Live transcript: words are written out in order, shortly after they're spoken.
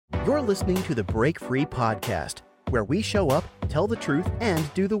You're listening to the Break Free Podcast, where we show up, tell the truth,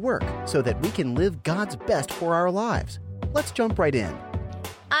 and do the work so that we can live God's best for our lives. Let's jump right in.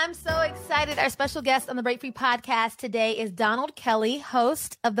 I'm so excited. Our special guest on the Break Free Podcast today is Donald Kelly,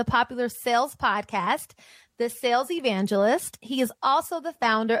 host of the popular sales podcast, The Sales Evangelist. He is also the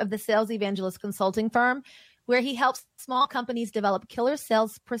founder of the Sales Evangelist consulting firm, where he helps small companies develop killer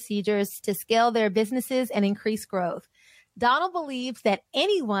sales procedures to scale their businesses and increase growth. Donald believes that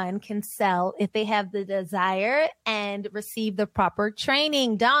anyone can sell if they have the desire and receive the proper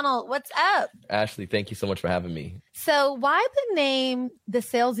training. Donald, what's up? Ashley, thank you so much for having me. So why the name The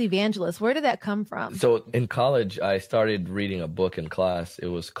Sales Evangelist? Where did that come from? So in college, I started reading a book in class. It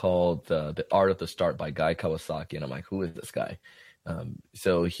was called The Art of the Start by Guy Kawasaki. And I'm like, who is this guy?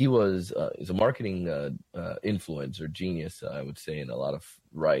 So he's a marketing influencer, genius, I would say, in a lot of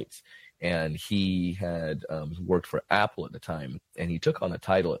rights. And he had worked for Apple at the time, and he took on the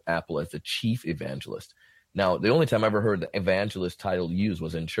title at Apple as the chief evangelist. Now, the only time I ever heard the evangelist title used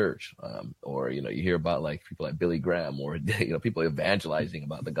was in church, or you hear about like people like Billy Graham, or people evangelizing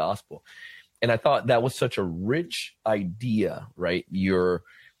about the gospel. And I thought that was such a rich idea, right? You're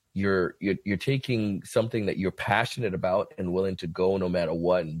taking something that you're passionate about and willing to go no matter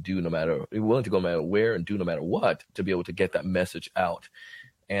what and do willing to go no matter where and do no matter what to be able to get that message out.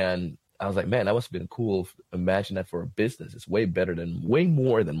 And I was like, man, that must have been cool. Imagine that for a business. It's way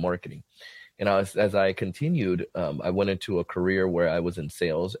more than marketing. And as I continued, I went into a career where I was in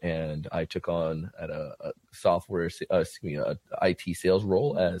sales, and I took on at a IT sales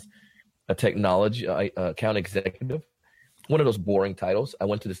role as a technology account executive. One of those boring titles. I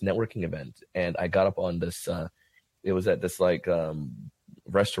went to this networking event, and I got up on this. It was at this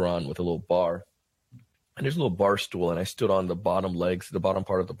restaurant with a little bar. And there's a little bar stool, and I stood on the bottom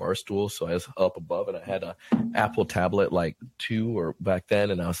part of the bar stool. So I was up above, and I had a Apple tablet like 2 or back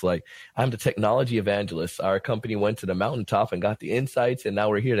then. And I was like, I'm the technology evangelist. Our company went to the mountaintop and got the insights. And now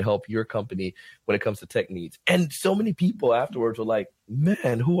we're here to help your company when it comes to tech needs. And so many people afterwards were like,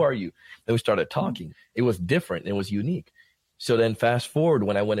 man, who are you? And we started talking. It was different. It was unique. So then fast forward,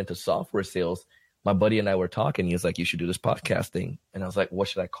 when I went into software sales, my buddy and I were talking. He was like, you should do this podcast thing. And I was like, what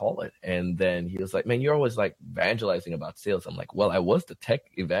should I call it? And then he was like, man, you're always like evangelizing about sales. I'm like, well, I was the tech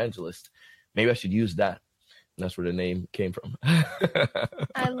evangelist. Maybe I should use that. And that's where the name came from.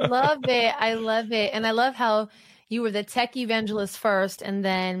 I love it. And I love how you were the tech evangelist first, and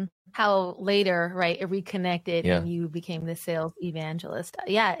then how later, right, it reconnected and you became the sales evangelist.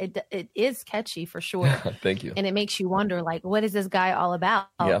 Yeah, it is catchy for sure. Thank you. And it makes you wonder, like, what is this guy all about?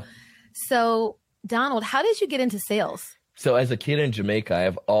 Yeah. So Donald, how did you get into sales? So as a kid in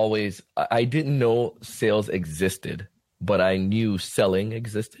Jamaica, I didn't know sales existed, but I knew selling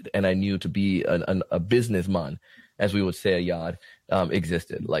existed, and I knew to be a businessman, as we would say, a yard,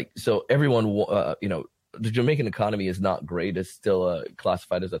 existed. Like, so everyone, the Jamaican economy is not great. It's still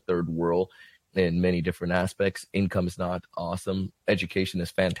classified as a third world in many different aspects. Income is not awesome. Education is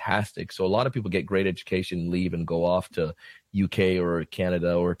fantastic. So a lot of people get great education, leave and go off to UK or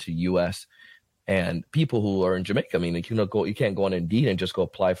Canada or to US. And people who are in Jamaica, I mean, you can't go on Indeed and just go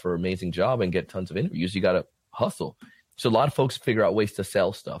apply for an amazing job and get tons of interviews. You got to hustle. So a lot of folks figure out ways to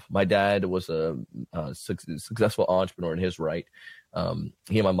sell stuff. My dad was a successful entrepreneur in his right.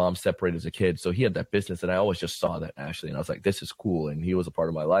 He and my mom separated as a kid, so he had that business, and I always just saw that, Ashley, and I was like, this is cool. And he was a part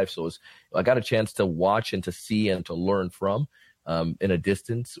of my life. So I got a chance to watch and to see and to learn from in a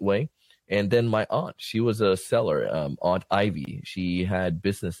distance way. And then my aunt, she was a seller, Aunt Ivy. She had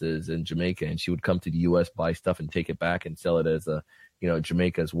businesses in Jamaica, and she would come to the U.S., buy stuff and take it back and sell it as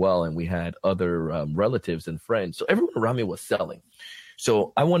Jamaica as well. And we had other relatives and friends. So everyone around me was selling.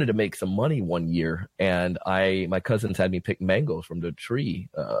 So I wanted to make some money one year, and my cousins had me pick mangoes from the tree.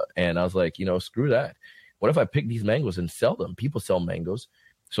 And I was like, screw that. What if I pick these mangoes and sell them? People sell mangoes.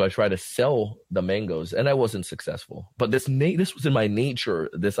 So I tried to sell the mangoes, and I wasn't successful. But this was in my nature,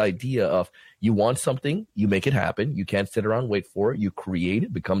 this idea of you want something, you make it happen. You can't sit around and wait for it. You create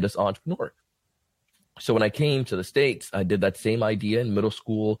it, become this entrepreneur. So when I came to the States, I did that same idea in middle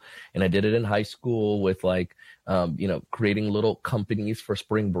school, and I did it in high school with creating little companies for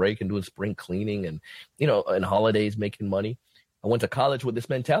spring break and doing spring cleaning and, and holidays, making money. I went to college with this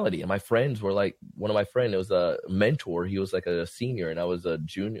mentality, and my friends were like, one of my friends, it was a mentor. He was like a senior, and I was a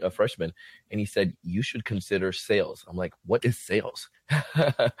freshman. And he said, you should consider sales. I'm like, what is sales?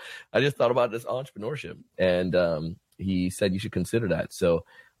 I just thought about this entrepreneurship. And he said, you should consider that. So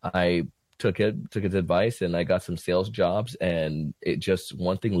I took his advice, and I got some sales jobs, and it just,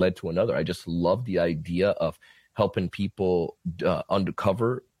 one thing led to another. I just love the idea of helping people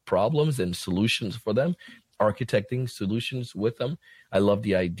uncover problems and solutions for them. architecting solutions with them. I love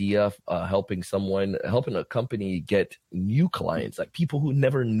the idea of helping a company get new clients, like people who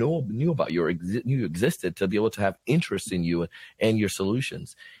never knew about you existed, to be able to have interest in you and your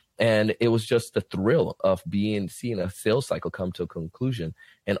solutions. And it was just the thrill of seeing a sales cycle come to a conclusion.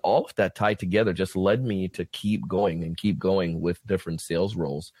 And all of that tied together just led me to keep going with different sales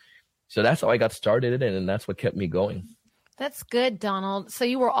roles. So that's how I got started, and that's what kept me going. That's good, Donald. So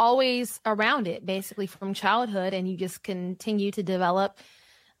you were always around it, basically from childhood, and you just continue to develop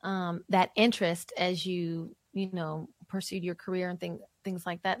that interest as you pursued your career and things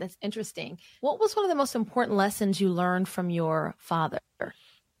like that. That's interesting. What was one of the most important lessons you learned from your father,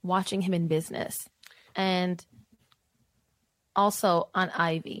 watching him in business, and also on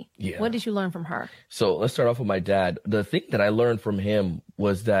Ivy? Yeah. What did you learn from her? So let's start off with my dad. The thing that I learned from him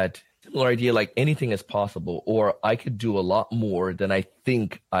was that similar idea, like anything is possible, or I could do a lot more than I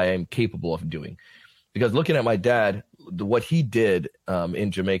think I am capable of doing. Because looking at my dad, what he did in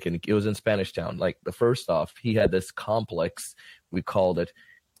Jamaica, it was in Spanish Town. Like, the first off, he had this complex, we called it,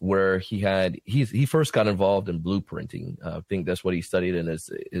 where he first got involved in blueprinting. I think that's what he studied in his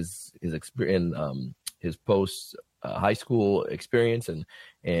experience, his post high school experience,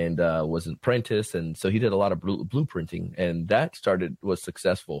 and was an apprentice, and so he did a lot of blueprinting, and that was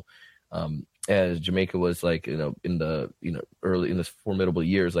successful. As Jamaica was like, in the early in the formidable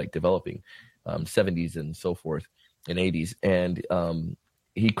years, like developing, 70s and so forth, and 80s, and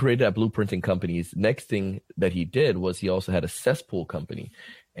he created that blueprinting companies. Next thing that he did was he also had a cesspool company,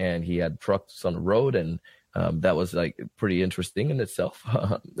 and he had trucks on the road, and that was like pretty interesting in itself.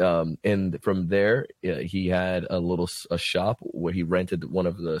 And from there, he had a shop where he rented one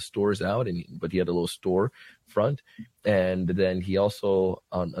of the stores out, but he had a little store front. And then he also,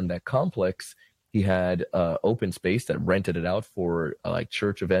 on that complex, he had open space that rented it out for like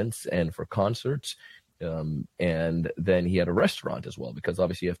church events and for concerts. And then he had a restaurant as well, because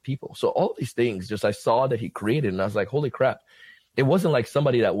obviously you have people. So all these things, I saw that he created, and I was like, holy crap. It wasn't like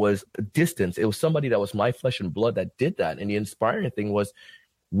somebody that was distant. It was somebody that was my flesh and blood that did that. And the inspiring thing was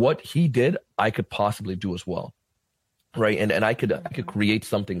what he did, I could possibly do as well. Right. And I could create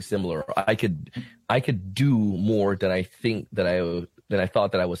something similar. I could do more than I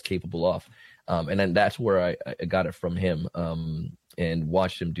thought that I was capable of. And then that's where I got it from him, and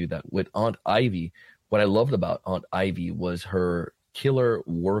watched him do that. With Aunt Ivy, what I loved about Aunt Ivy was her killer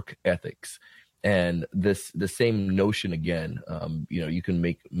work ethics. And the same notion again, you can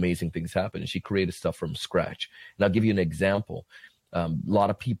make amazing things happen. And she created stuff from scratch. And I'll give you an example. A lot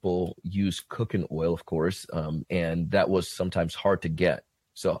of people use cooking oil, of course, and that was sometimes hard to get.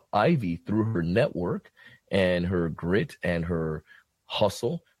 So Ivy, through her network and her grit and her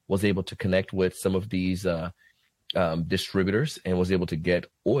hustle, was able to connect with some of these distributors, and was able to get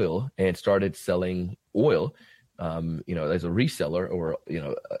oil, and started selling oil as a reseller, or,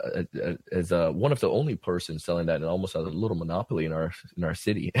 as one of the only persons selling that, and almost a little monopoly in our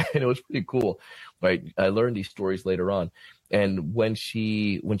city. And it was pretty cool, right? I learned these stories later on. And when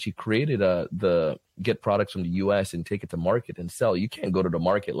she created the get products from the US and take it to market and sell, you can't go to the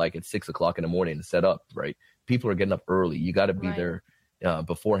market like at 6 o'clock in the morning and set up, right? People are getting up early. You got to be there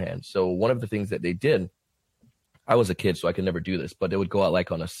beforehand. So one of the things that they did, I was a kid, so I could never do this, but they would go out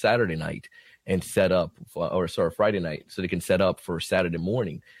like on a Saturday night and set up, Friday night, so they can set up for Saturday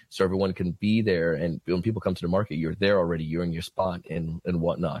morning, so everyone can be there. And when people come to the market, you're there already, you're in your spot and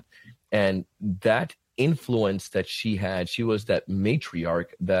whatnot. And that influence that she had, she was that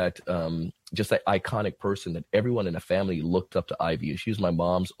matriarch, that just that iconic person that everyone in the family looked up to Ivy. She was my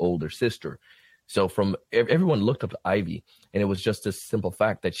mom's older sister. So everyone looked up to Ivy, and it was just this simple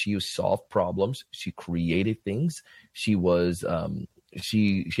fact that she solved problems. She created things. She was,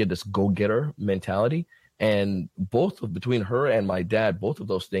 she had this go-getter mentality, and between her and my dad, both of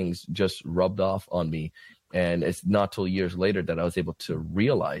those things just rubbed off on me. And it's not till years later that I was able to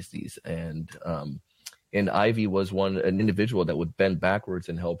realize these. And Ivy was an individual that would bend backwards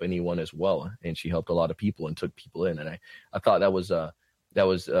and help anyone as well. And she helped a lot of people and took people in. And I thought that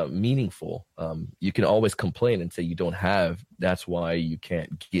was meaningful. You can always complain and say you don't have, that's why you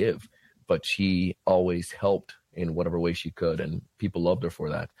can't give. But she always helped in whatever way she could, and people loved her for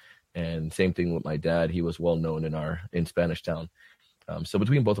that. And same thing with my dad. He was well known in Spanish Town. So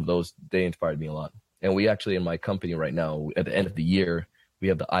between both of those, they inspired me a lot. And we actually, in my company right now, at the end of the year, we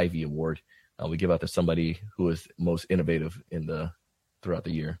have the Ivy Award. We give out to somebody who is most innovative throughout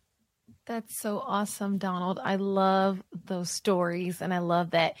the year. That's so awesome, Donald. I love those stories, and I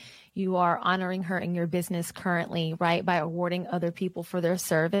love that you are honoring her in your business currently, right, by awarding other people for their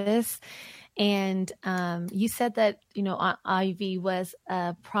service. And you said that, Aunt Ivy was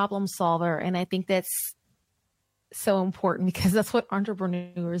a problem solver, and I think that's so important because that's what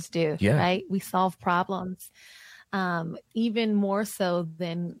entrepreneurs do, right? We solve problems, even more so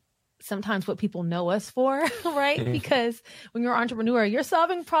than sometimes what people know us for, right? Because when you're an entrepreneur, you're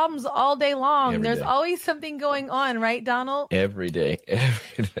solving problems all day long. There's always something going on, right, Donald? Every day.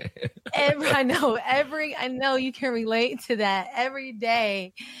 I know you can relate to that every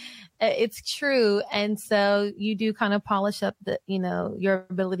day. It's true. And so you do kind of polish up your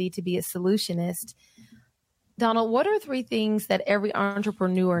ability to be a solutionist. Donald, what are 3 things that every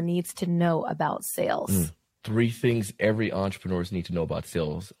entrepreneur needs to know about sales? 3 things every entrepreneur needs to know about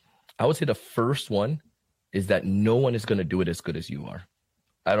sales. I would say the first one is that no one is going to do it as good as you are.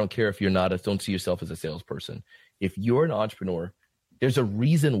 I don't care if you're don't see yourself as a salesperson. If you're an entrepreneur, there's a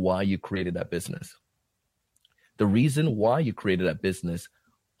reason why you created that business. The reason why you created that business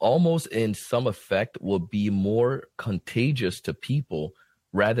almost in some effect will be more contagious to people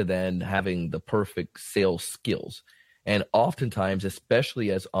rather than having the perfect sales skills. And oftentimes,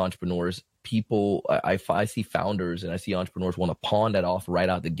 especially as entrepreneurs, people, I see founders and I see entrepreneurs want to pawn that off right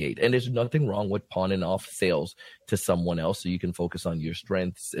out the gate. And there's nothing wrong with pawning off sales to someone else so you can focus on your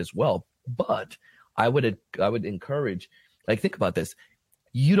strengths as well. But I would encourage, think about this.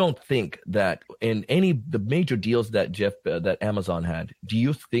 You don't think that in the major deals that that Amazon had, do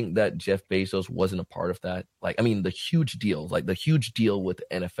you think that Jeff Bezos wasn't a part of that? The huge deals, like the huge deal with the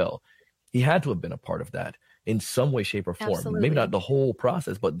NFL, he had to have been a part of that in some way, shape, or form. Absolutely. Maybe not the whole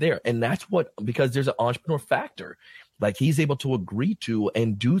process, but there. And that's because there's an entrepreneur factor. Like he's able to agree to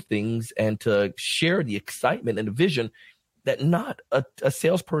and do things and to share the excitement and the vision that not a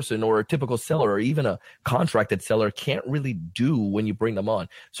salesperson or a typical seller or even a contracted seller can't really do when you bring them on.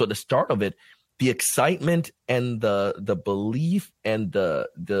 So at the start of it, the excitement and the belief and the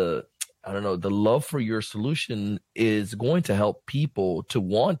love for your solution is going to help people to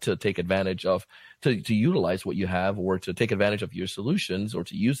want to take advantage of, to utilize what you have or to take advantage of your solutions or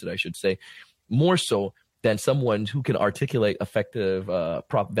to use it, I should say, more so than someone who can articulate effective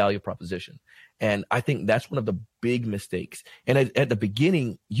value proposition. And I think that's one of the big mistakes. And at the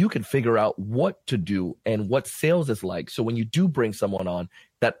beginning, you can figure out what to do and what sales is like. So when you do bring someone on,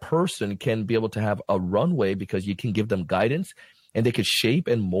 that person can be able to have a runway because you can give them guidance and they could shape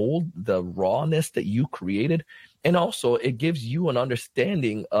and mold the rawness that you created. And also it gives you an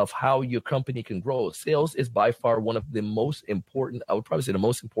understanding of how your company can grow. Sales is by far one of the most important, I would probably say the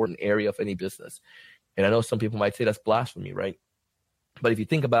most important area of any business. And I know some people might say that's blasphemy, right? But if you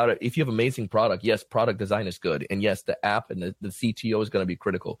think about it, if you have amazing product, yes, product design is good. And yes, the app and the CTO is going to be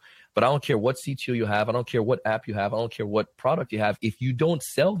critical. But I don't care what CTO you have. I don't care what app you have. I don't care what product you have. If you don't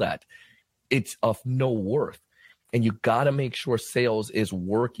sell that, it's of no worth. And you got to make sure sales is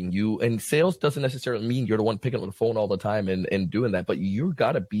working. And sales doesn't necessarily mean you're the one picking up the phone all the time and doing that, but you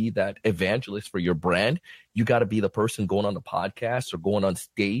got to be that evangelist for your brand. You got to be the person going on the podcast or going on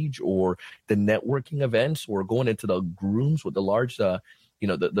stage or the networking events or going into the rooms with the large, the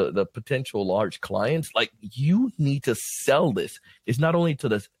potential large clients. Like you need to sell this. It's not only to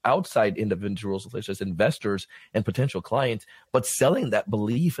the outside individuals, such as investors and potential clients, but selling that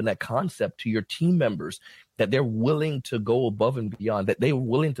belief and that concept to your team members, that they're willing to go above and beyond, that they're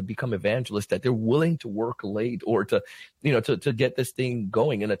willing to become evangelists, that they're willing to work late or to get this thing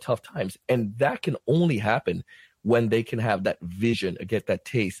going in a tough times. And that can only happen when they can have that vision, get that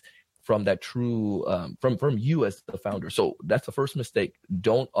taste from that true, from you as the founder. So that's the first mistake.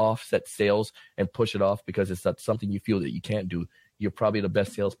 Don't offset sales and push it off because it's not something you feel that you can't do. You're probably the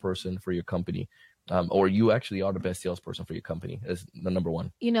best salesperson for your company. Or you actually are the best salesperson for your company is the number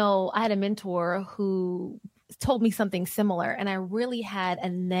one. I had a mentor who told me something similar, and I really had a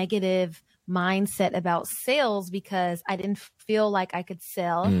negative mindset about sales because I didn't feel like I could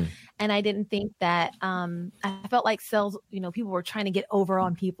sell. And I didn't think that, I felt like sales, people were trying to get over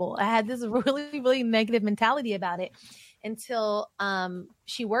on people. I had this really, really negative mentality about it until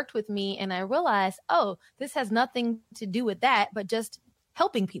she worked with me and I realized, oh, this has nothing to do with that, but just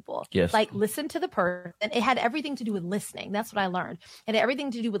helping people. Yes. Like listen to the person. It had everything to do with listening. That's what I learned. It had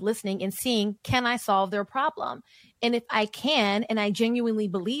everything to do with listening and seeing, can I solve their problem? And if I can, and I genuinely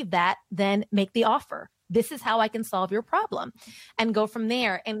believe that, then make the offer. This is how I can solve your problem and go from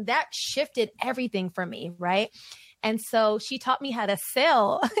there. And that shifted everything for me. Right. And so she taught me how to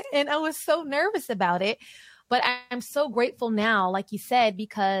sell and I was so nervous about it, but I'm so grateful now, like you said,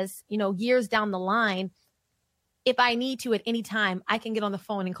 because, years down the line, if I need to at any time, I can get on the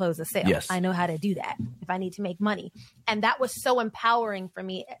phone and close a sale. Yes. I know how to do that if I need to make money. And that was so empowering for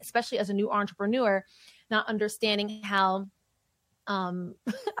me, especially as a new entrepreneur, not understanding how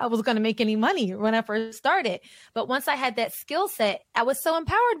I was going to make any money when I first started. But once I had that skill set, I was so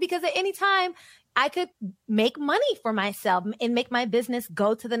empowered because at any time, I could make money for myself and make my business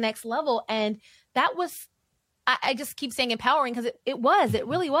go to the next level. And that was, I just keep saying empowering because it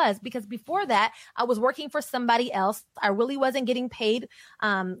really was. Because before that, I was working for somebody else. I really wasn't getting paid,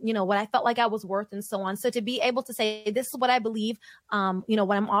 what I felt like I was worth and so on. So to be able to say, this is what I believe, what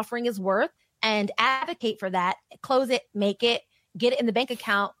I'm offering is worth, and advocate for that, close it, make it, get it in the bank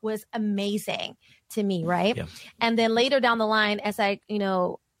account was amazing to me. Right. Yeah. And then later down the line, as I,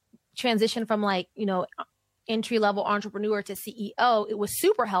 transition from entry-level entrepreneur to CEO, it was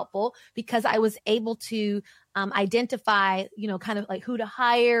super helpful because I was able to identify, kind of like who to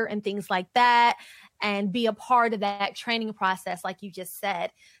hire and things like that, and be a part of that training process, like you just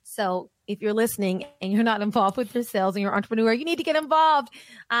said. So if you're listening and you're not involved with your sales and you're an entrepreneur, you need to get involved.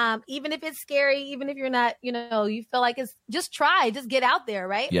 Even if it's scary, even if you're not, you feel like it's, just try, just get out there,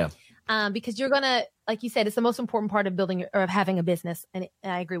 right? Yeah. Because you're going to, like you said, it's the most important part of building or of having a business. And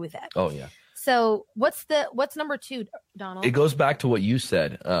I agree with that. Oh, yeah. So what's number 2, Donald? It goes back to what you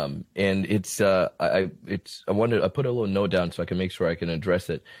said. And it's, I put a little note down so I can make sure I can address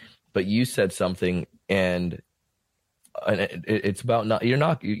it. But you said something, and it's about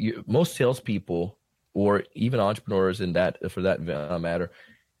most salespeople or even entrepreneurs for that matter,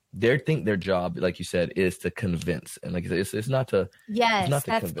 they think their job, like you said, is to convince. And like it's not to. Yes, not to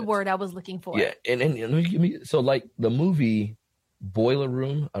that's convince. The word I was looking for. Yeah. And so like the movie Boiler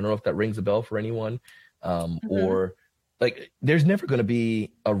Room, I don't know if that rings a bell for anyone, or like there's never going to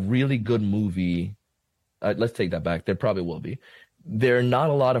be a really good movie. Let's take that back. There probably will be. There are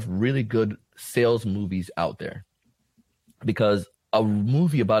not a lot of really good sales movies out there, because a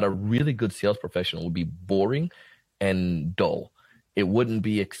movie about a really good sales professional would be boring and dull. It wouldn't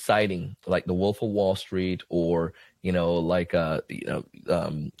be exciting like The Wolf of Wall Street, or Glenn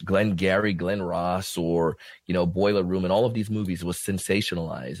Ross, or Boiler Room, and all of these movies was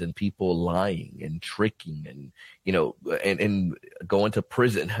sensationalized and people lying and tricking and and going to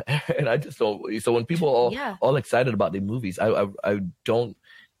prison. And I just don't. So when people all excited about the movies, some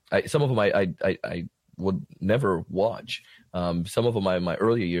of them I would never watch. Some of them my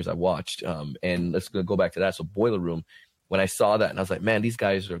earlier years I watched. And let's go back to that. So Boiler Room. When I saw that, and I was like, man, these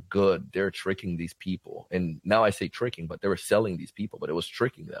guys are good. They're tricking these people. And now I say tricking, but they were selling these people, but it was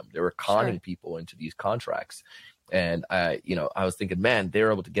tricking them. They were conning people into these contracts. And I was thinking, man, they're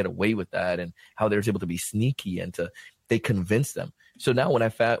able to get away with that, and how they're able to be sneaky and they convinced them. So now when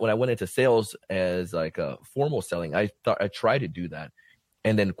I went into sales as like a formal selling, I thought I tried to do that,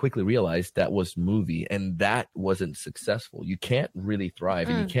 and then quickly realized that was movie, and that wasn't successful. You can't really thrive,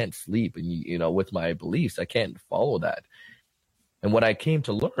 and you can't sleep. And with my beliefs, I can't follow that. And what I came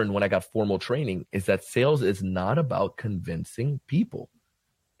to learn when I got formal training is that sales is not about convincing people.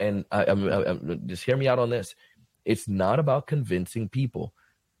 And I'm just hear me out on this. It's not about convincing people.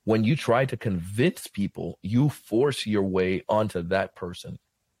 When you try to convince people, you force your way onto that person.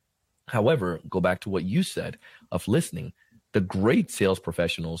 However, go back to what you said of listening. The great sales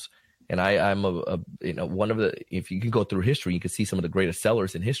professionals, and I'm one of the, if you can go through history, you can see some of the greatest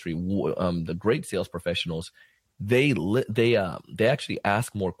sellers in history. The great sales professionals, they actually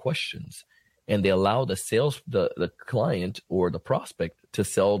ask more questions, and they allow the client or the prospect to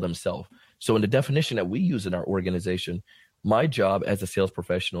sell themselves. So in the definition that we use in our organization, my job as a sales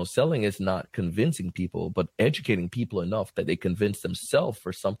professional, selling is not convincing people, but educating people enough that they convince themselves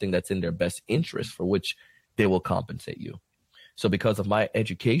for something that's in their best interest, for which they will compensate you. So because of my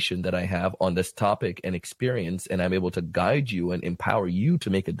education that I have on this topic and experience, and I'm able to guide you and empower you to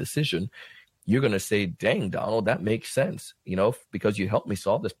make a decision, you're going to say, dang, Donald, that makes sense. Because you helped me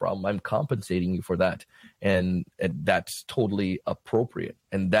solve this problem, I'm compensating you for that. And that's totally appropriate.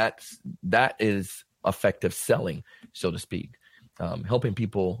 And that is effective selling, so to speak. Helping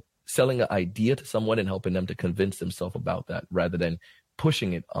people, selling an idea to someone and helping them to convince themselves about that, rather than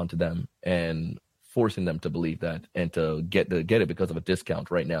pushing it onto them and forcing them to believe that and to get it because of a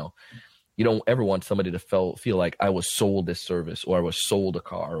discount right now. You don't ever want somebody to feel like I was sold this service, or I was sold a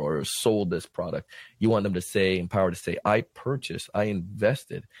car, or I was sold this product. You want them to say, empowered to say, I purchased, I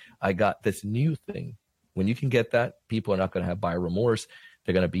invested, I got this new thing. When you can get that, people are not going to have buyer remorse.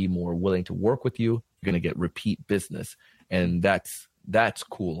 They're going to be more willing to work with you. You're going to get repeat business. And that's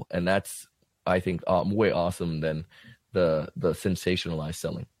cool. And that's, I think, way awesome than the sensationalized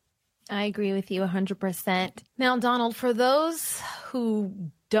selling. I agree with you 100%. Now, Donald, for those who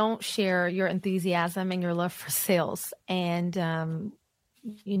don't share your enthusiasm and your love for sales, and,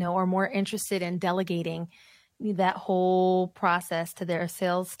 are more interested in delegating that whole process to their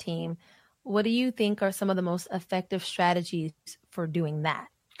sales team, what do you think are some of the most effective strategies for doing that?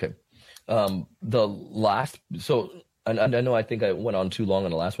 Okay. And I know I think I went on too long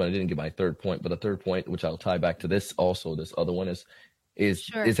on the last one. I didn't get my third point, but the third point, which I'll tie back to this also, this other one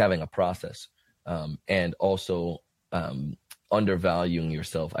is having a process, and also undervaluing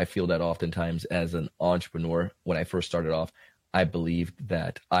yourself. I feel that oftentimes as an entrepreneur, when I first started off, I believed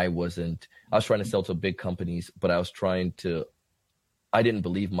that I was trying to sell to big companies, but I didn't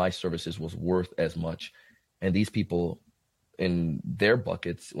believe my services was worth as much. And these people in their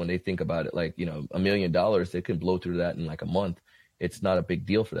buckets, when they think about it, like, $1 million, they can blow through that in like a month. It's not a big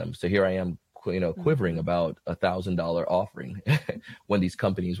deal for them. So here I am, quivering about $1,000 offering when these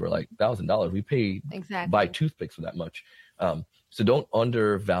companies were like $1,000. We pay buy toothpicks for that much. So don't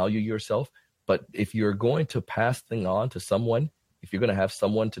undervalue yourself. But if you're going to pass thing on to someone, if you're going to have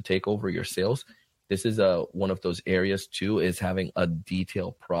someone to take over your sales, this is one of those areas too, is having a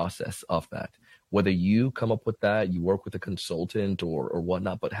detailed process of that. Whether you come up with that, you work with a consultant or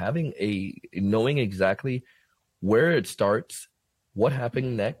whatnot, but knowing exactly where it starts, what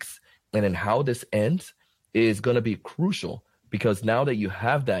happened next, and then how this ends is going to be crucial, because now that you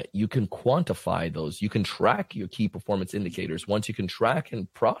have that, you can quantify those. You can track your key performance indicators. Once you can track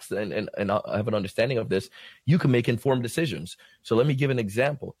and process and have an understanding of this, you can make informed decisions. So let me give an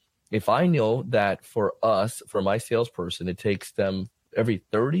example. If I know that for my salesperson, it takes them every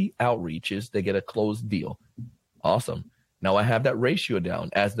 30 outreaches, they get a closed deal. Awesome. Now I have that ratio down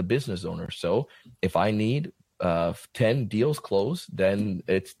as the business owner. So if I need 10 deals closed, then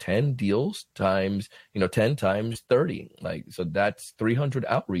it's 10 deals times, 10 times 30. So that's 300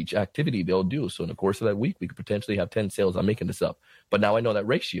 outreach activity they'll do. So in the course of that week, we could potentially have 10 sales. I'm making this up, but now I know that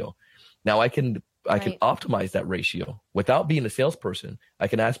ratio. Now I can optimize that ratio without being a salesperson. I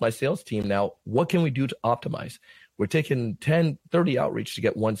can ask my sales team now, what can we do to optimize? We're taking 10, 30 outreach to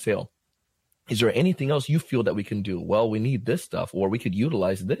get one sale. Is there anything else you feel that we can do? Well, we need this stuff, or we could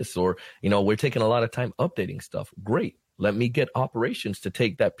utilize this, or, we're taking a lot of time updating stuff. Great. Let me get operations to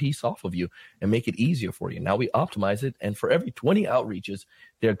take that piece off of you and make it easier for you. Now we optimize it. And for every 20 outreaches,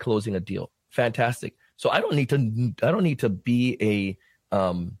 they're closing a deal. Fantastic. So I don't need to be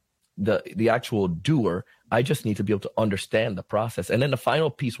the actual doer. I just need to be able to understand the process. And then the final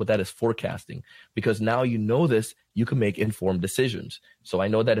piece with that is forecasting, because now this, you can make informed decisions. So I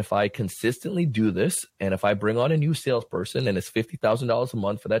know that if I consistently do this, and if I bring on a new salesperson and it's $50,000 a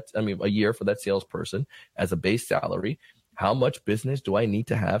month a year for that salesperson as a base salary, how much business do I need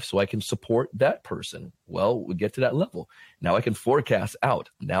to have so I can support that person? Well, we get to that level. Now I can forecast out.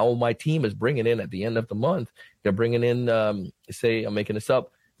 Now my team is bringing in at the end of the month, they're bringing in, say I'm making this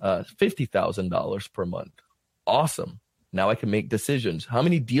up, $50,000 per month. Awesome. Now I can make decisions. How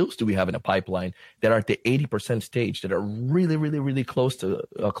many deals do we have in a pipeline that are at the 80% stage that are really, really, really close to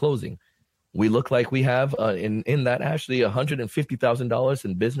closing? We look like we have in that actually $150,000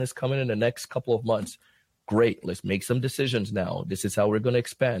 in business coming in the next couple of months. Great. Let's make some decisions now. This is how we're going to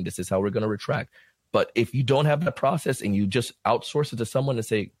expand. This is how we're going to retract. But if you don't have that process and you just outsource it to someone and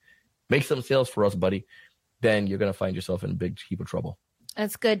say, make some sales for us, buddy, then you're going to find yourself in a big heap of trouble.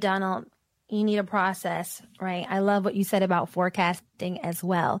 That's good, Donald. You need a process, right? I love what you said about forecasting as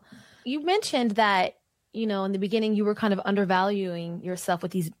well. You mentioned that, in the beginning, you were kind of undervaluing yourself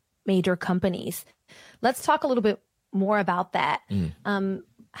with these major companies. Let's talk a little bit more about that.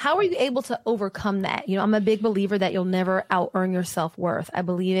 How are you able to overcome that? I'm a big believer that you'll never out-earn your self-worth. I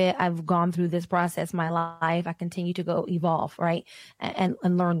believe it. I've gone through this process my life. I continue to evolve, right? And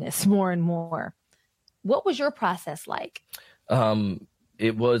learn this more and more. What was your process like?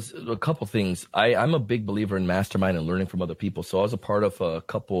 It was a couple things. I'm a big believer in mastermind and learning from other people. So I was a part of a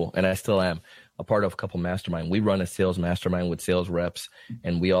couple, and I still am a part of a couple mastermind. We run a sales mastermind with sales reps,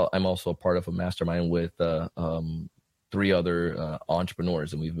 and I'm also a part of a mastermind with 3 other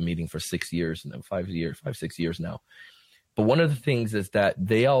entrepreneurs, and we've been meeting for 6 years and 6 years now. But one of the things is that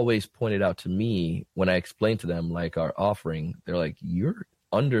they always pointed out to me when I explained to them like our offering, they're like, you're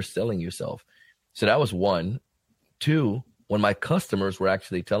underselling yourself. So that was 1. 2, when my customers were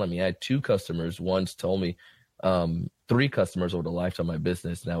actually telling me, I had 2 customers once told me, 3 customers over the lifetime of my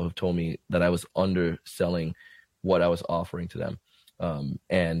business now have told me that I was underselling what I was offering to them.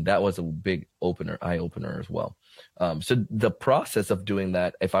 And that was a big eye opener as well. So the process of doing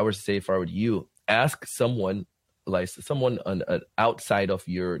that, if I were to you, ask someone like someone outside of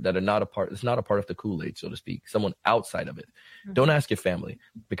that are not a part, it's not a part of the Kool-Aid, so to speak, someone outside of it. Mm-hmm. Don't ask your family,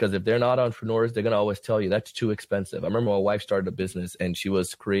 because if they're not entrepreneurs, they're going to always tell you that's too expensive. I remember my wife started a business and she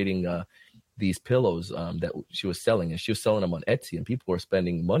was creating these pillows that she was selling, and she was selling them on Etsy, and people were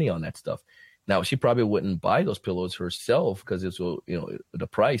spending money on that stuff. Now, she probably wouldn't buy those pillows herself because it's, the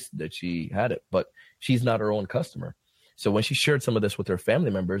price that she had it, but she's not her own customer. So when she shared some of this with her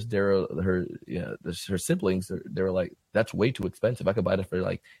family members, her siblings, they were like, that's way too expensive. I could buy it for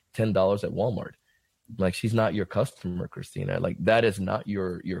like $10 at Walmart. Like, she's not your customer, Christina. Like, that is not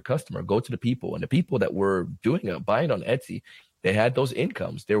your customer. Go to the people, and the people that were buying on Etsy, they had those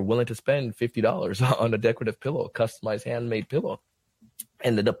incomes. They were willing to spend $50 on a decorative pillow, a customized handmade pillow.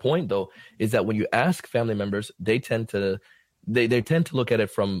 And the point, though, is that when you ask family members, they tend to look at it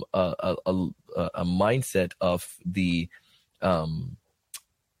from a mindset of the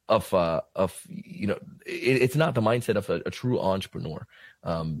it's not the mindset of a true entrepreneur.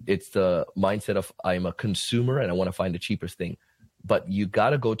 It's the mindset of, I'm a consumer and I want to find the cheapest thing. But you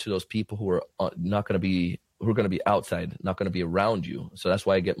got to go to those people who are who are going to be outside, not going to be around you. So that's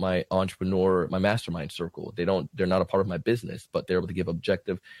why I get my mastermind circle. They're not a part of my business, but they're able to give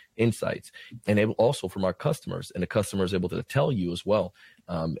objective insights, and able also from our customers, and the customer is able to tell you as well.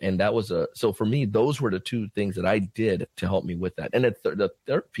 And that was so for me, those were the two things that I did to help me with that. And the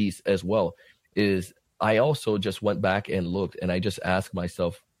third piece as well is, I also just went back and looked, and I just asked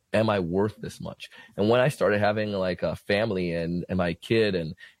myself, am I worth this much? And when I started having like a family and my kid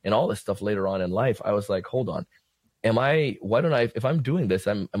and all this stuff later on in life, I was like, hold on, if I'm doing this,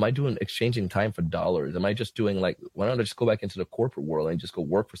 am I doing exchanging time for dollars? Am I just doing why don't I just go back into the corporate world and just go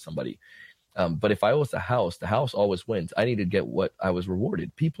work for somebody? But if I was the house always wins. I need to get what I was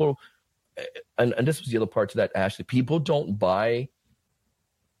rewarded. People, and this was the other part to that, Ashley, people don't buy,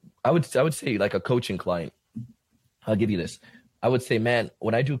 I would say like a coaching client. I'll give you this. I would say, man,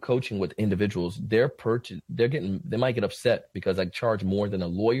 when I do coaching with individuals, they might get upset because I charge more than a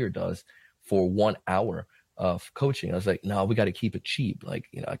lawyer does for 1 hour of coaching. I was like, no, we got to keep it cheap. Like,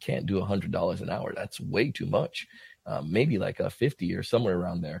 I can't do $100 an hour. That's way too much. Maybe like a 50 or somewhere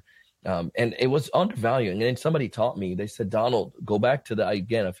around there. And it was undervaluing. And then somebody taught me, they said, Donald, go back to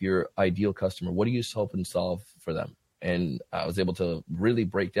of your ideal customer. What do you help and solve for them? And I was able to really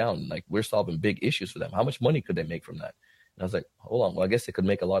break down, like, we're solving big issues for them. How much money could they make from that? And I was like, hold on, well, I guess they could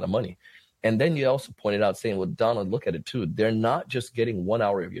make a lot of money. And then you also pointed out saying, well, Donald, look at it too. They're not just getting 1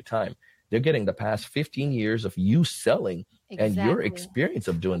 hour of your time. They're getting the past 15 years of you selling and your experience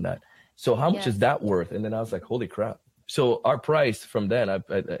of doing that. So how much is that worth? And then I was like, holy crap. So our price from then,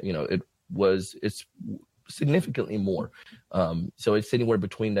 it's significantly more. So it's anywhere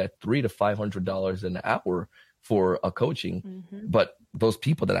between that $300 to $500 an hour for a coaching. Mm-hmm. But those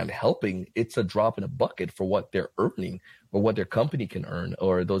people that I'm helping, it's a drop in a bucket for what they're earning or what their company can earn,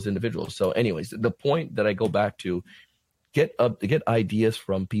 or those individuals. So anyways, the point that I go back to, get ideas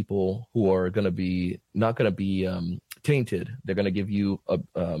from people who are going to be not going to be tainted. They're going to give you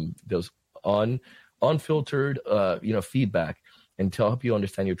those unfiltered feedback and to help you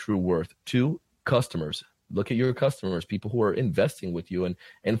understand your true worth. 2, customers. Look at your customers, people who are investing with you, and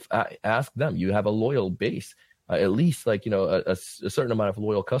ask them. You have a loyal base, at least a certain amount of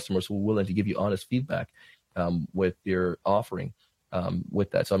loyal customers who are willing to give you honest feedback with your offering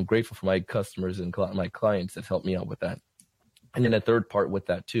with that. So I'm grateful for my customers and my clients that helped me out with that. And then the third part with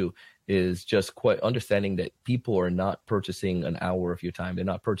that too is just quite understanding that people are not purchasing an hour of your time. They're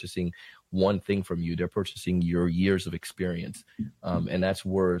not purchasing one thing from you. They're purchasing your years of experience. And that's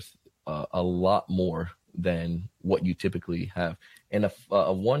worth a lot more than what you typically have. And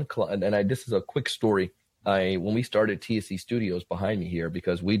this is a quick story. When we started TSC Studios behind me here,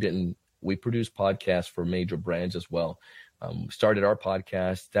 because we produce podcasts for major brands as well. Started our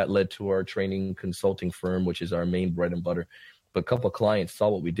podcast that led to our training consulting firm, which is our main bread and butter. But a couple of clients saw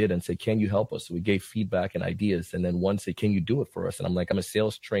what we did and said, can you help us? So we gave feedback and ideas. And then one said, can you do it for us? And I'm like, I'm a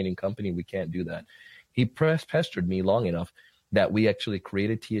sales training company. We can't do that. He pestered me long enough that we actually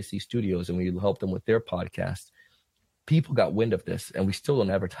created TSC Studios and we helped them with their podcast. People got wind of this, and we still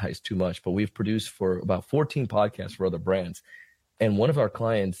don't advertise too much, but we've produced for about 14 podcasts for other brands. And one of our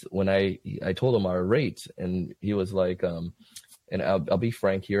clients, when I told him our rates, and he was like, and I'll be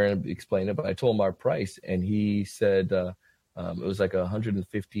frank here and explain it, but I told him our price, and he said it was like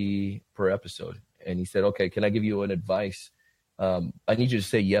 $150 per episode. And he said, okay, can I give you an advice? I need you to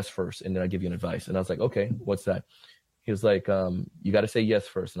say yes first, and then I'll give you an advice. And I was like, okay, what's that? He was like, you got to say yes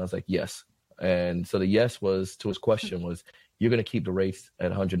first. And I was like, yes. And so the yes was to his question was, you're going to keep the rates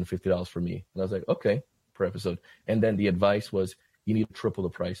at $150 for me. And I was like, okay, per episode. And then the advice was, you need to triple the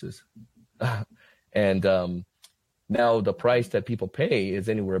prices. And now the price that people pay is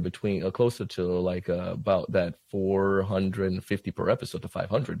anywhere between closer to like about that $450 per episode to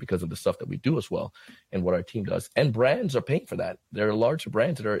 $500 because of the stuff that we do as well and what our team does. And brands are paying for that. There are larger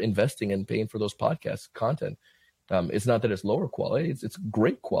brands that are investing and paying for those podcast content. It's not that it's lower quality, it's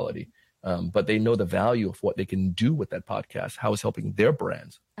great quality. But they know the value of what they can do with that podcast, how it's helping their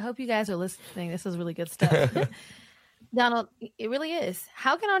brands. I hope you guys are listening. This is really good stuff. Donald, it really is.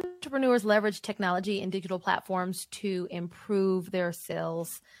 How can entrepreneurs leverage technology and digital platforms to improve their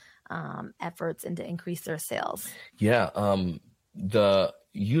sales efforts and to increase their sales? Yeah. How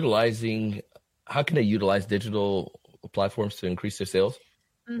can they utilize digital platforms to increase their sales?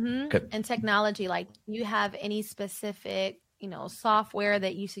 Okay. And technology, like, you have any specific, software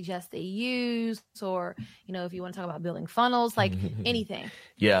that you suggest they use, or, if you want to talk about building funnels, like anything.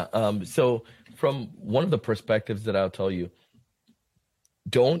 Yeah. So from one of the perspectives that I'll tell you,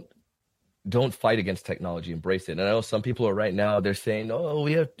 don't fight against technology, embrace it. And I know some people are right now, they're saying, oh,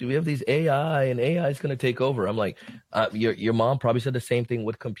 we have these AI and AI is going to take over. I'm like, your mom probably said the same thing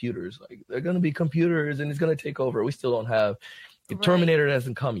with computers. Like, they're going to be computers and it's going to take over. We still don't have, the Terminator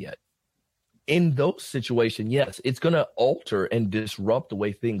hasn't come yet. In those situations, yes, it's going to alter and disrupt the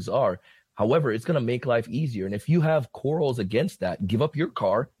way things are. However, it's going to make life easier. And if you have quarrels against that, give up your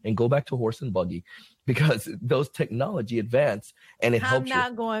car and go back to horse and buggy, because those technology advance and it helps you. I'm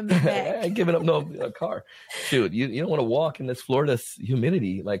not going back. Giving up no car. Dude, you don't want to walk in this Florida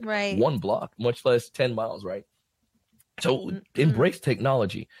humidity, like one block, much less 10 miles, right? So embrace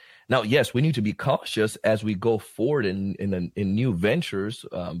technology. Now, yes, we need to be cautious as we go forward in new ventures,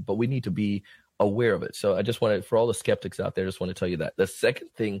 but we need to be aware of it. So I just wanted, for all the skeptics out there, I just want to tell you that. The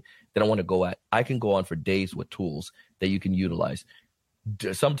second thing that I want to go at, I can go on for days with tools that you can utilize.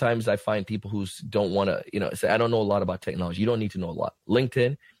 Sometimes I find people who don't want to, say, I don't know a lot about technology. You don't need to know a lot.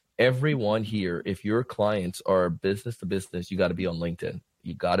 LinkedIn, everyone here, if your clients are business to business, you got to be on LinkedIn.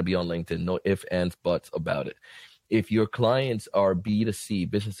 You got to be on LinkedIn. No ifs, ands, buts about it. If your clients are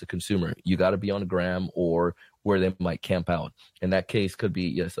B2C, business to consumer, you got to be on Gram or where they might camp out. In that case, could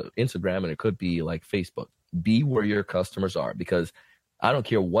be Instagram, and it could be like Facebook. Be where your customers are, because I don't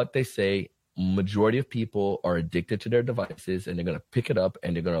care what they say. Majority of people are addicted to their devices, and they're going to pick it up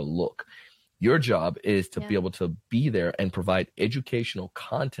and they're going to look. Your job is to be able to be there and provide educational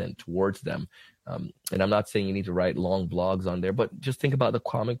content towards them. And I'm not saying you need to write long blogs on there, but just think about the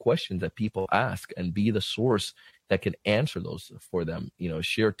common questions that people ask and be the source that can answer those for them,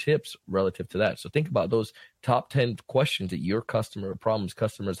 share tips relative to that. So think about those top 10 questions that your problems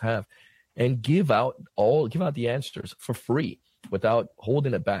customers have, and give out the answers for free without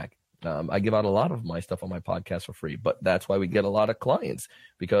holding it back. I give out a lot of my stuff on my podcast for free, but that's why we get a lot of clients,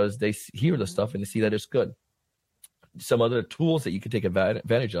 because they hear the stuff and they see that it's good. Some other tools that you can take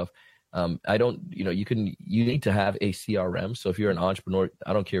advantage of. You need to have a CRM. So if you're an entrepreneur,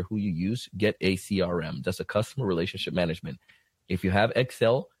 I don't care who you use, get a CRM. That's a customer relationship management. If you have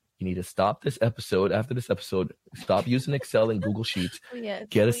Excel, you need to stop this episode. After this episode, stop using Excel and Google Sheets.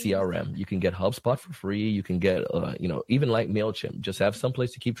 Get a CRM. You can get HubSpot for free. You can get, even like MailChimp. Just have some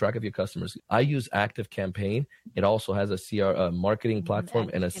place to keep track of your customers. I use ActiveCampaign. It also has a marketing platform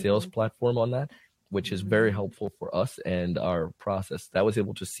and a sales platform on that, which is very helpful for us and our process. That was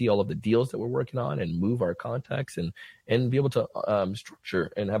able to see all of the deals that we're working on and move our contacts and be able to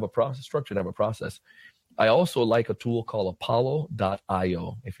structure and have a process. I also like a tool called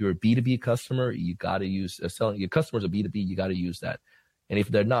Apollo.io. If you're a B2B customer, you got to use selling your customers are B2B, you got to use that. And if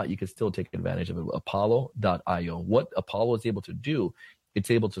they're not, you can still take advantage of it. Apollo.io. What Apollo is able to do,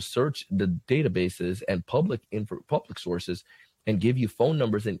 it's able to search the databases and public sources and give you phone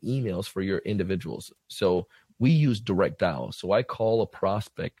numbers and emails for your individuals. So we use direct dial. So I call a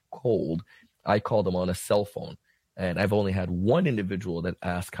prospect cold. I call them on a cell phone. And I've only had one individual that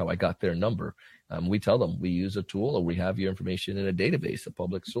asked how I got their number. We tell them we use a tool, or we have your information in a database, a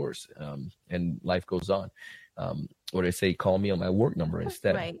public source, and life goes on. Or they say, call me on my work number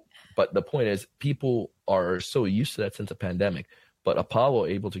instead. Right. But the point is, people are so used to that since the pandemic. But Apollo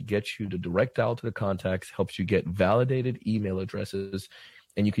able to get you to direct dial to the contacts, helps you get validated email addresses.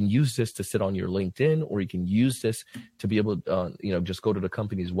 And you can use this to sit on your LinkedIn, or you can use this to be able to, just go to the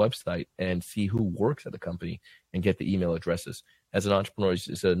company's website and see who works at the company and get the email addresses. As an entrepreneur,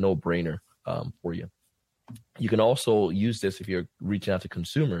 it's a no-brainer for you. You can also use this if you're reaching out to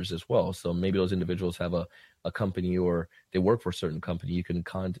consumers as well. So maybe those individuals have a company, or they work for a certain company. You can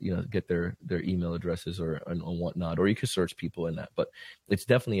get their email addresses or whatnot, or you can search people in that. But it's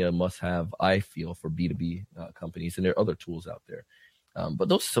definitely a must-have, I feel, for B2B companies, and there are other tools out there. But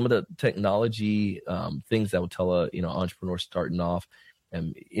those are some of the technology things that would tell a entrepreneur starting off,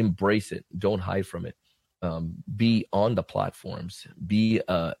 and embrace it. Don't hide from it. Be on the platforms.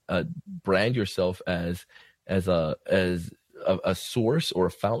 Brand yourself as a source or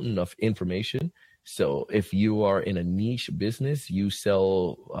a fountain of information. So if you are in a niche business, you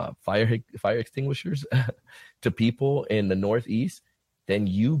sell fire extinguishers to people in the Northeast, then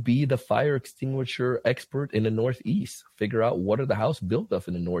you be the fire extinguisher expert in the Northeast. Figure out what are the house buildup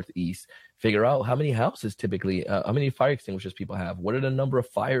in the Northeast. Figure out how many houses typically, how many fire extinguishers people have. What are the number of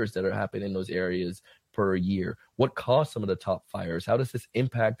fires that are happening in those areas per year? What caused some of the top fires? How does this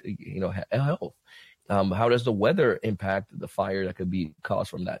impact, health? How does the weather impact the fire that could be caused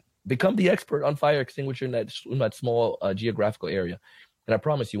from that? Become the expert on fire extinguisher in that small geographical area. And I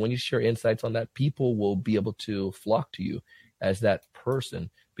promise you, when you share insights on that, people will be able to flock to you as that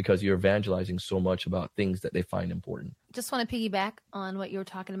person because you're evangelizing so much about things that they find important. Just want to piggyback on what you were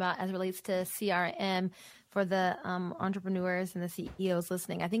talking about as it relates to CRM for the entrepreneurs and the CEOs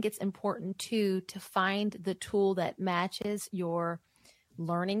listening. I think it's important too to find the tool that matches your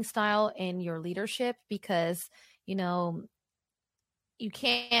learning style and your leadership, because you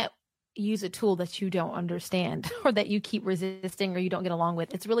can't use a tool that you don't understand or that you keep resisting or you don't get along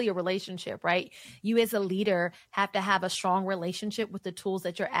with. It's really a relationship, right? You as a leader have to have a strong relationship with the tools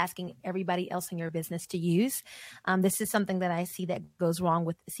that you're asking everybody else in your business to use. This is something that I see that goes wrong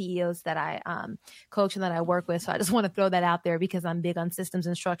with CEOs that I coach and that I work with. So I just want to throw that out there because I'm big on systems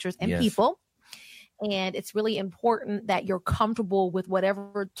and structures and people. And it's really important that you're comfortable with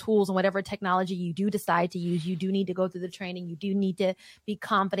whatever tools and whatever technology you do decide to use. You do need to go through the training. You do need to be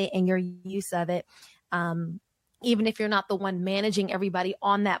confident in your use of it. Even if you're not the one managing everybody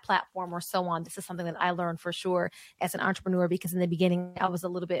on that platform or so on. This is something that I learned for sure as an entrepreneur, because in the beginning I was a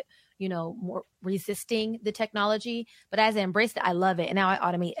little bit, more resisting the technology, but as I embraced it, I love it. And now I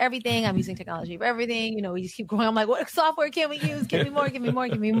automate everything. I'm using technology for everything. We just keep going. I'm like, what software can we use? Give me more, give me more,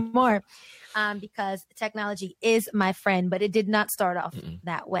 give me more. Because technology is my friend, but it did not start off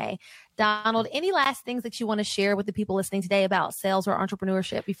that way. Donald, any last things that you want to share with the people listening today about sales or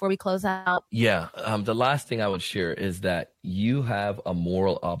entrepreneurship before we close out? Yeah. The last thing I would share is that you have a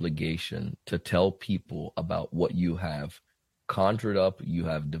moral obligation to tell people about what you have conjured up, you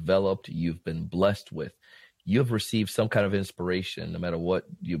have developed, you've been blessed with. You have received some kind of inspiration, no matter what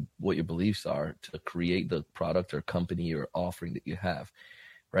your beliefs are, to create the product or company or offering that you have.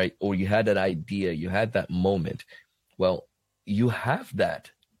 Right? Or you had that idea, you had that moment. Well, you have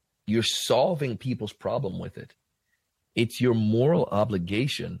that. You're solving people's problem with it. It's your moral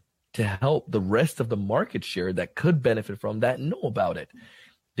obligation to help the rest of the market share that could benefit from that know about it.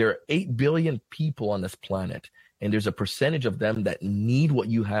 There are 8 billion people on this planet, and there's a percentage of them that need what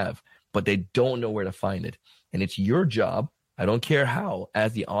you have, but they don't know where to find it. And it's your job, I don't care how,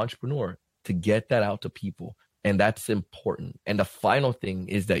 as the entrepreneur, to get that out to people. And that's important. And the final thing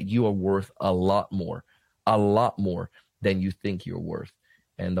is that you are worth a lot more than you think you're worth.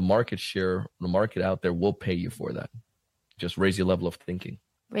 And the market share, the market out there will pay you for that. Just raise your level of thinking.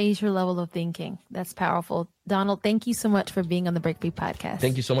 Raise your level of thinking. That's powerful. Donald, thank you so much for being on the Break Free podcast.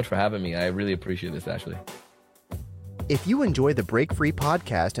 Thank you so much for having me. I really appreciate this, Ashley. If you enjoy the Break Free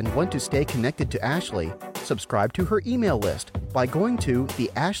podcast and want to stay connected to Ashley, subscribe to her email list by going to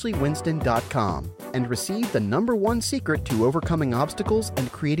theashleywinston.com and receive the #1 secret to overcoming obstacles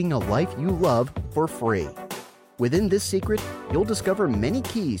and creating a life you love for free. Within this secret, you'll discover many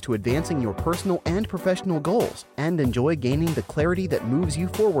keys to advancing your personal and professional goals and enjoy gaining the clarity that moves you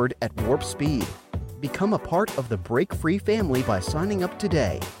forward at warp speed. Become a part of the Break Free family by signing up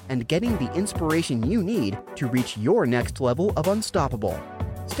today and getting the inspiration you need to reach your next level of unstoppable.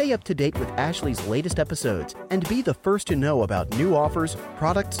 Stay up to date with Ashley's latest episodes and be the first to know about new offers,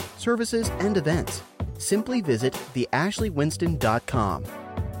 products, services, and events. Simply visit theashleywinston.com